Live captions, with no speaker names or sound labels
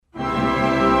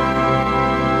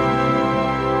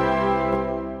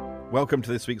Welcome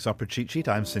to this week's Opera Cheat Sheet.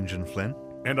 I'm St. John Flynn.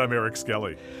 And I'm Eric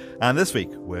Skelly. And this week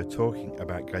we're talking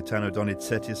about Gaetano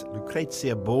Donizetti's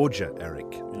Lucrezia Borgia, Eric.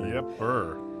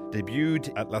 Yep-er.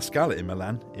 Debuted at La Scala in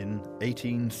Milan in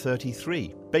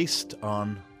 1833, based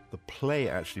on the play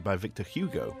actually by Victor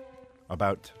Hugo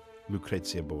about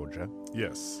Lucrezia Borgia.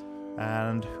 Yes.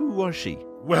 And who was she?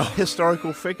 Well,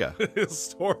 historical figure.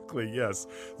 Historically, yes.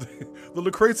 The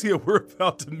Lucrezia we're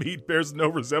about to meet bears no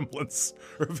resemblance,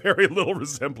 or very little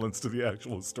resemblance to the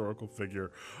actual historical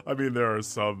figure. I mean, there are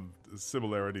some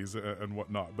similarities and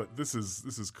whatnot, but this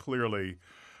is clearly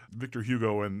Victor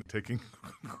Hugo and taking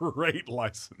great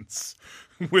license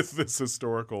with this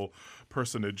historical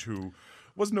personage who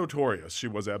was notorious. She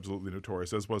was absolutely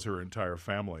notorious, as was her entire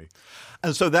family.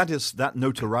 And so that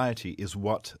notoriety is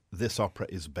what this opera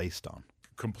is based on.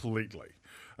 Completely.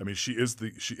 I mean, she is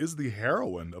the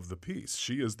heroine of the piece.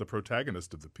 She is the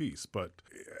protagonist of the piece. But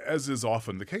as is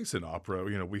often the case in opera,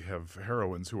 we have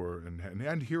heroines who are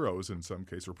and heroes in some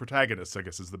cases, or protagonists, I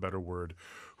guess is the better word,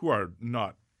 who are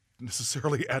not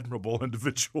necessarily admirable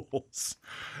individuals.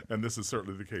 And this is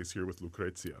certainly the case here with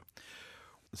Lucrezia.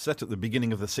 Set at the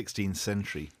beginning of the 16th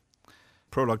century,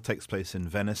 prologue takes place in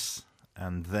Venice,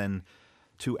 and then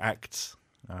two acts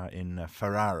in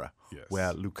Ferrara, yes,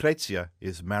 where Lucrezia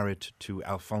is married to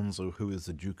Alfonso, who is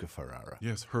the Duke of Ferrara.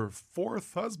 Yes, her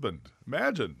fourth husband.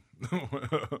 Imagine.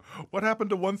 What happened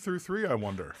to 1 through 3, I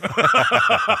wonder?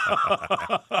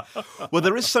 Well,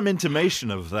 there is some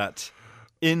intimation of that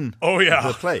in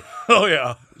the play. Oh,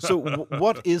 yeah. So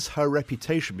what is her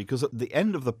reputation? Because at the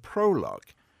end of the prologue,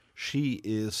 she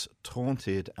is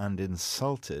taunted and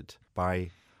insulted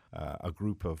by a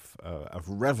group of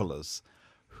revelers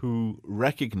who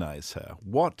recognize her.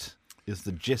 What is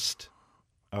the gist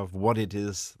of what it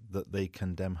is that they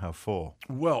condemn her for?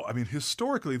 Well, I mean,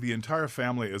 historically, the entire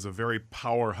family is a very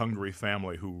power-hungry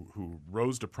family who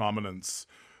rose to prominence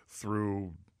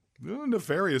through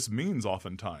nefarious means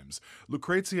oftentimes.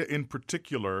 Lucrezia, in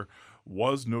particular,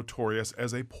 was notorious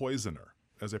as a poisoner,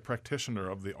 as a practitioner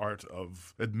of the art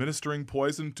of administering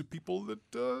poison to people that,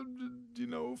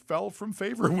 fell from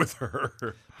favor with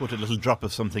her. Put a little drop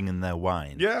of something in their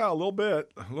wine. Yeah, a little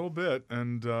bit.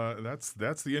 And that's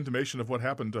the intimation of what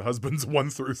happened to husbands 1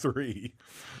 through 3.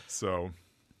 So,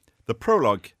 the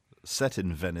prologue set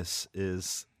in Venice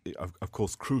is, of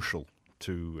course, crucial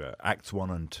to Acts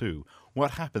 1 and 2.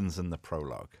 What happens in the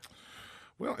prologue?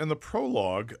 Well, in the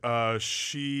prologue,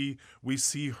 we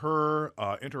see her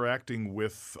interacting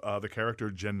with the character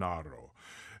Gennaro.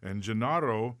 And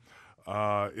Gennaro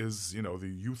is,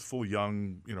 the youthful,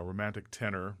 young, romantic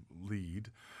tenor lead.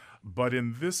 But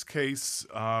in this case,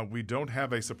 we don't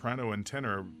have a soprano and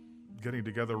tenor getting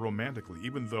together romantically,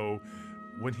 even though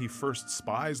when he first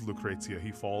spies Lucrezia,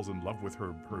 he falls in love with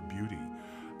her beauty.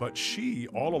 But she,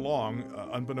 all along,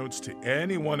 unbeknownst to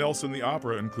anyone else in the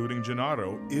opera, including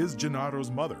Gennaro, is Gennaro's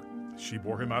mother. She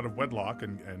bore him out of wedlock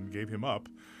and gave him up,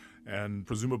 and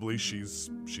presumably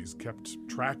she's kept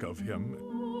track of him.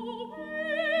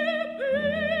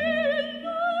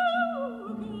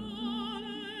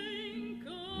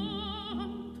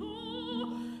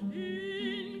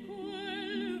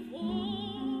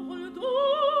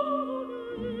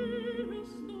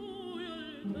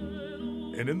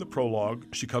 And in the prologue,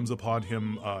 she comes upon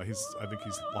him. I think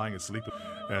he's lying asleep,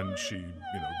 and she,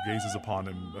 gazes upon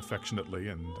him affectionately,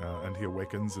 and he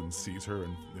awakens and sees her,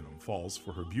 and falls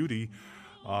for her beauty.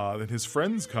 Then his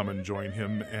friends come and join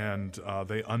him, and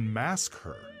they unmask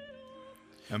her.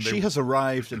 And she has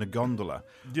arrived in a gondola,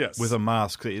 yes, with a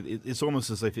mask. It's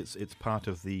almost as if it's part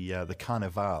of the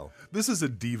carnival. This is a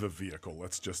diva vehicle.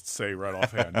 Let's just say right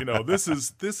offhand. This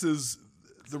is.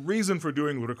 The reason for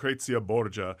doing Lucrezia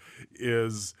Borgia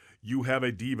is you have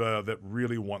a diva that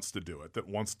really wants to do it, that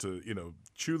wants to,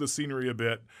 chew the scenery a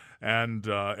bit and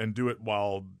do it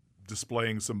while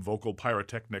displaying some vocal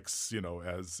pyrotechnics,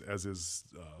 as is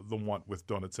the want with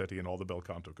Donizetti and all the bel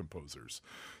canto composers.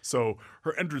 So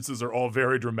her entrances are all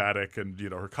very dramatic, and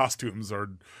her costumes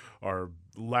are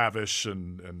lavish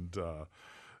and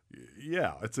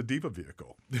it's a diva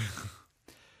vehicle.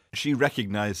 She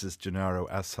recognizes Gennaro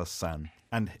as her son.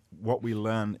 And what we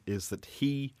learn is that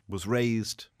he was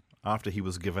raised, after he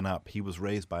was given up, he was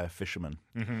raised by a fisherman.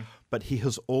 Mm-hmm. But he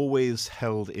has always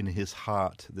held in his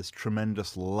heart this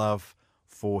tremendous love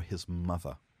for his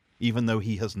mother, even though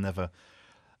he has never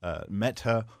met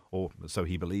her, or so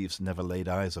he believes, never laid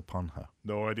eyes upon her.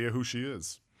 No idea who she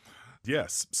is.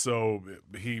 Yes, so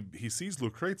he sees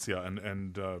Lucrezia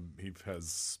and he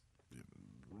has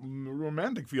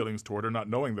romantic feelings toward her, not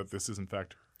knowing that this is in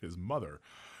fact his mother,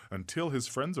 until his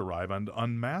friends arrive and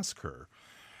unmask her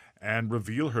and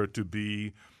reveal her to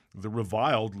be the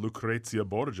reviled Lucrezia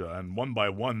Borgia, and one by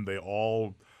one they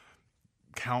all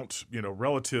count,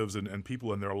 relatives and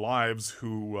people in their lives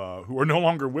who are no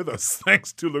longer with us,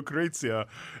 thanks to Lucrezia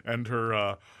and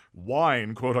her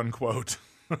wine, quote unquote.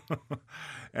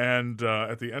 And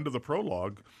at the end of the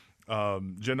prologue,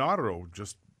 Gennaro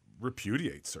just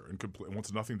repudiates her and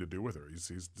wants nothing to do with her.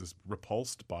 He's just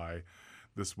repulsed by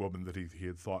this woman that he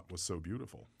had thought was so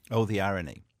beautiful. Oh, the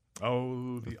irony.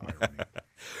 Oh, the irony.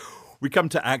 We come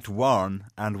to Act 1,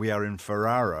 and we are in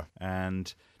Ferrara,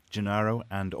 and Gennaro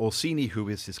and Orsini, who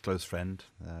is his close friend,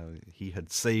 he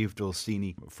had saved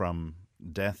Orsini from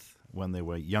death when they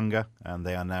were younger, and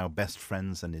they are now best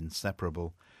friends and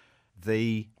inseparable.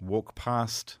 They walk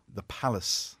past the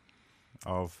palace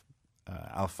of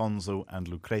Alfonso and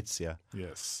Lucrezia.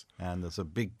 Yes. And there's a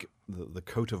big, the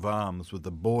coat of arms with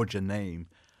the Borgia name.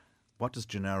 What does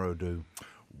Gennaro do?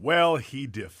 Well, he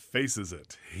defaces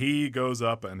it. He goes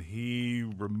up and he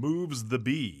removes the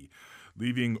B,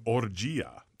 leaving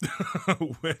Borgia,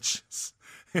 which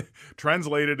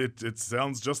translated it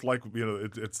sounds just like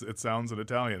it sounds in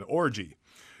Italian, orgy.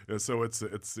 So it's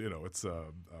a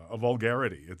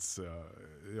vulgarity. It's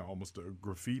almost a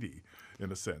graffiti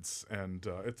in a sense, and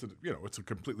it's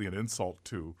completely an insult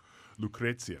to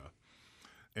Lucrezia,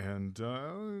 and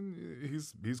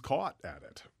he's caught at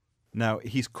it. Now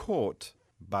he's caught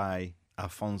by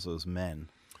Alfonso's men,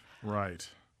 right?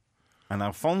 And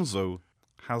Alfonso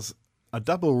has a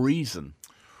double reason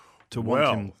to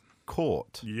want him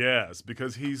caught. Yes,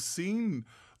 because he's seen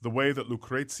the way that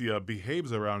Lucrezia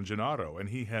behaves around Gennaro, and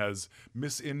he has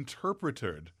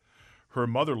misinterpreted her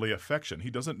motherly affection.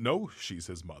 He doesn't know she's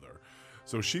his mother.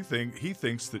 So he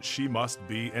thinks that she must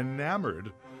be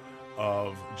enamored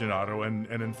of Gennaro, and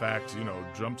in fact,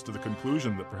 jumps to the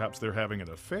conclusion that perhaps they're having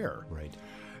an affair. Right.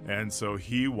 And so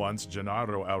he wants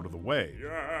Gennaro out of the way.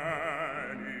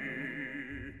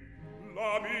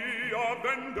 La mia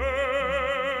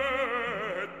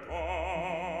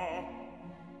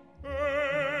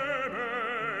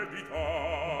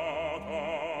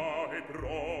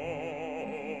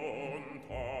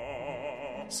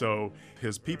So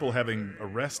his people having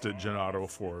arrested Gennaro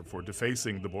for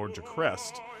defacing the Borgia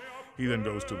crest, he then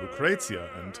goes to Lucrezia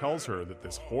and tells her that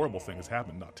this horrible thing has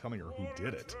happened, not telling her who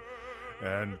did it.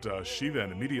 And she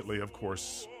then immediately, of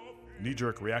course,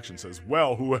 knee-jerk reaction says,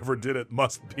 well, whoever did it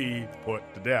must be put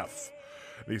to death.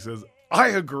 And he says, I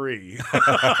agree.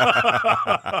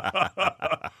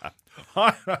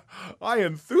 I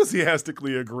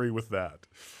enthusiastically agree with that.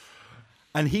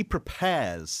 And he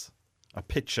prepares a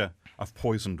pitcher of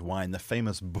poisoned wine, the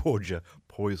famous Borgia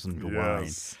poisoned wine.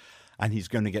 And he's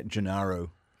going to get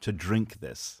Gennaro to drink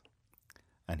this.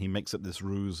 And he makes up this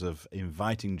ruse of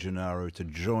inviting Gennaro to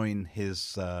join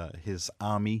his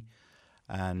army,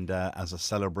 and as a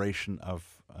celebration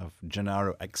of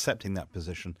Gennaro accepting that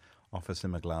position, offers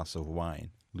him a glass of wine.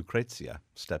 Lucrezia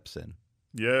steps in.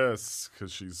 Yes,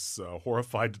 because she's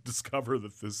horrified to discover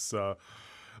that this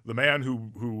the man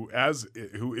who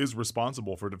is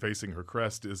responsible for defacing her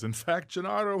crest is in fact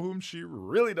Gennaro, whom she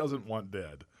really doesn't want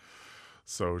dead.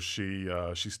 So she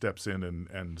steps in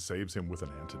and saves him with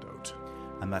an antidote.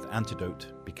 And that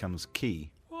antidote becomes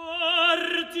key.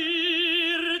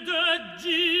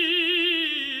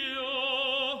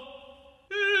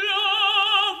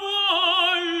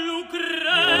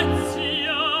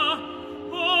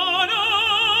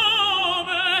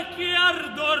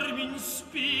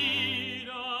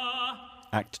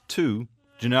 Act 2,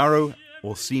 Gennaro,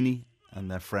 Orsini, and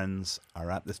their friends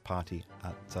are at this party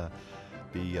at the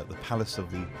palace of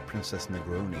the Princess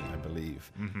Negroni, I believe.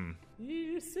 Mm-hmm.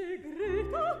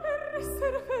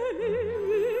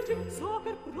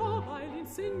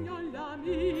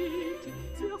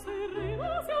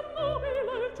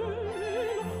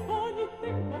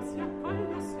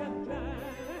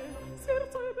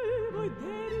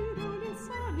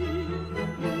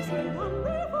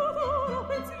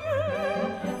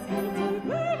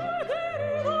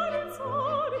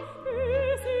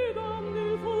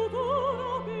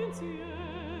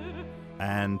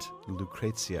 And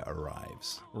Lucrezia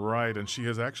arrives. Right, and she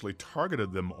has actually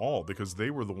targeted them all because they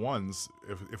were the ones,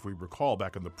 if we recall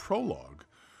back in the prologue,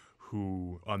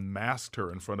 who unmasked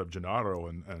her in front of Gennaro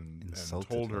and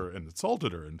told her and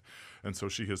insulted her. And so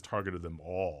she has targeted them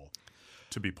all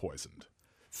to be poisoned.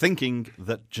 Thinking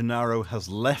that Gennaro has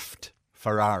left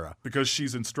Ferrara. Because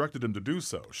she's instructed him to do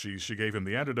so. She gave him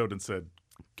the antidote and said,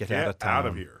 Get out of town. Out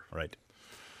of here. Right.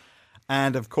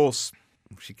 And of course,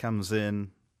 she comes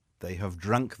in. They have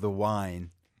drunk the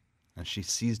wine, and she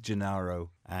sees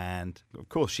Gennaro, and of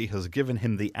course she has given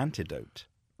him the antidote.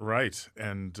 Right.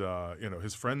 And,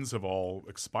 his friends have all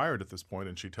expired at this point,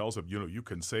 and she tells him, you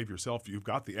can save yourself. You've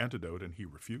got the antidote, and he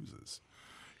refuses.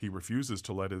 He refuses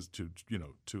to let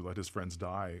his friends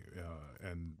die,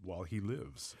 and while he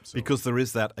lives. So, because there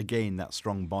is that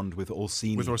strong bond with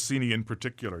Orsini. with Orsini in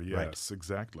particular, yes, Right.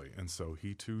 exactly. And so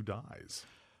he too dies.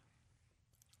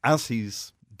 As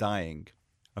he's dying,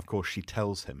 of course, she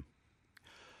tells him,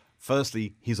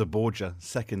 firstly, he's a Borgia.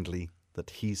 Secondly, that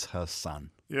he's her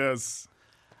son. Yes.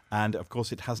 And, of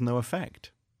course, it has no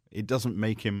effect. It doesn't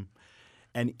make him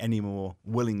any more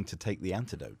willing to take the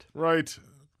antidote. Right.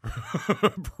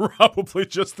 Probably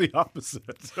just the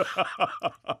opposite.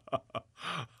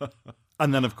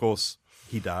 And then, of course,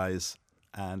 he dies.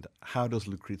 And how does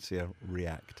Lucrezia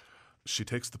react? She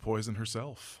takes the poison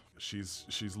herself.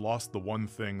 She's lost the one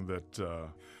thing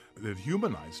that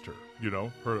humanized her.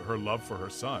 Her love for her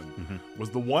son was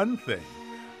the one thing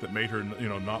that made her,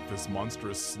 not this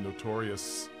monstrous,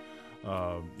 notorious,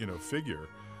 figure.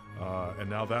 And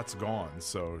now that's gone.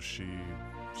 So she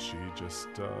just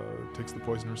takes the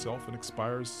poison herself and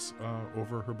expires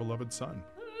over her beloved son.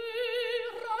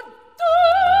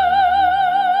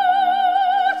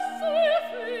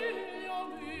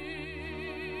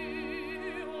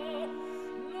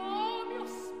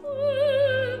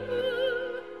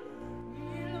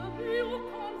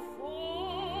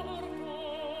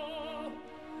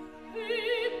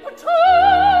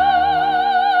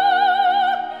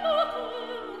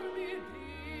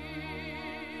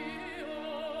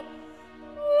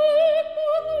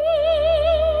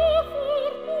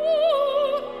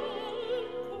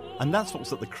 And that's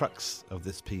what's at the crux of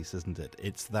this piece, isn't it?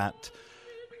 It's that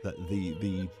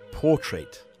the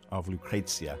portrait of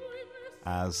Lucrezia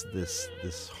as this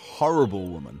horrible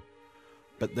woman,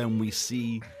 but then we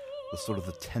see the sort of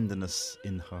the tenderness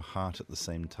in her heart at the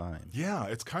same time. Yeah,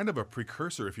 it's kind of a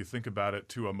precursor, if you think about it,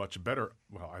 to a much better...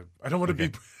 Well, I don't want to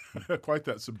be quite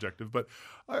that subjective, but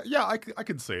I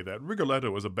can say that.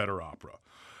 Rigoletto is a better opera.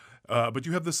 But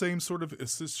you have the same sort of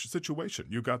situation.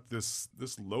 You got this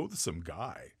loathsome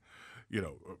guy.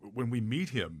 When we meet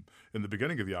him in the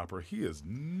beginning of the opera, he is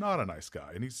not a nice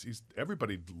guy, and he's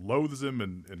everybody loathes him,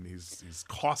 and he's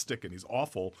caustic and he's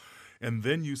awful. And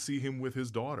then you see him with his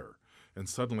daughter, and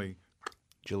suddenly,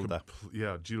 Gilda.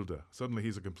 Gilda. Suddenly,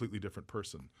 he's a completely different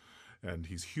person, and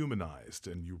he's humanized,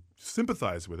 and you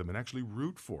sympathize with him and actually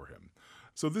root for him.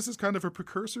 So this is kind of a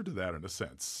precursor to that in a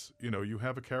sense. You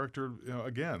have a character,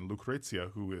 again, Lucrezia,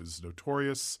 who is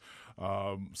notorious,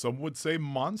 some would say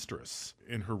monstrous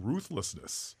in her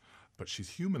ruthlessness, but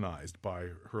she's humanized by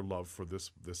her love for this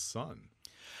son.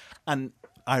 And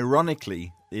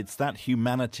ironically, it's that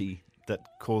humanity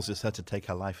that causes her to take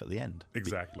her life at the end.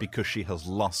 Exactly. Because she has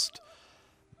lost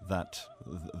that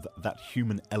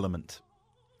human element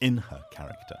in her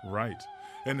character. Right.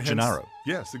 And hence, Gennaro.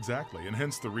 Yes, exactly. And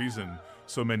hence the reason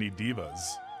so many divas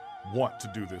want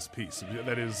to do this piece.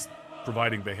 That is,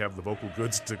 providing they have the vocal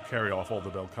goods to carry off all the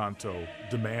bel canto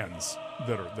demands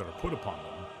that are put upon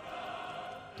them.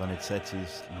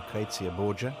 Donizetti's Lucrezia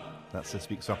Borgia. That's this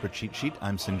week's Opera Cheat Sheet.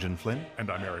 I'm St. John Flynn.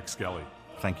 And I'm Eric Skelly.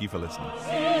 Thank you for listening.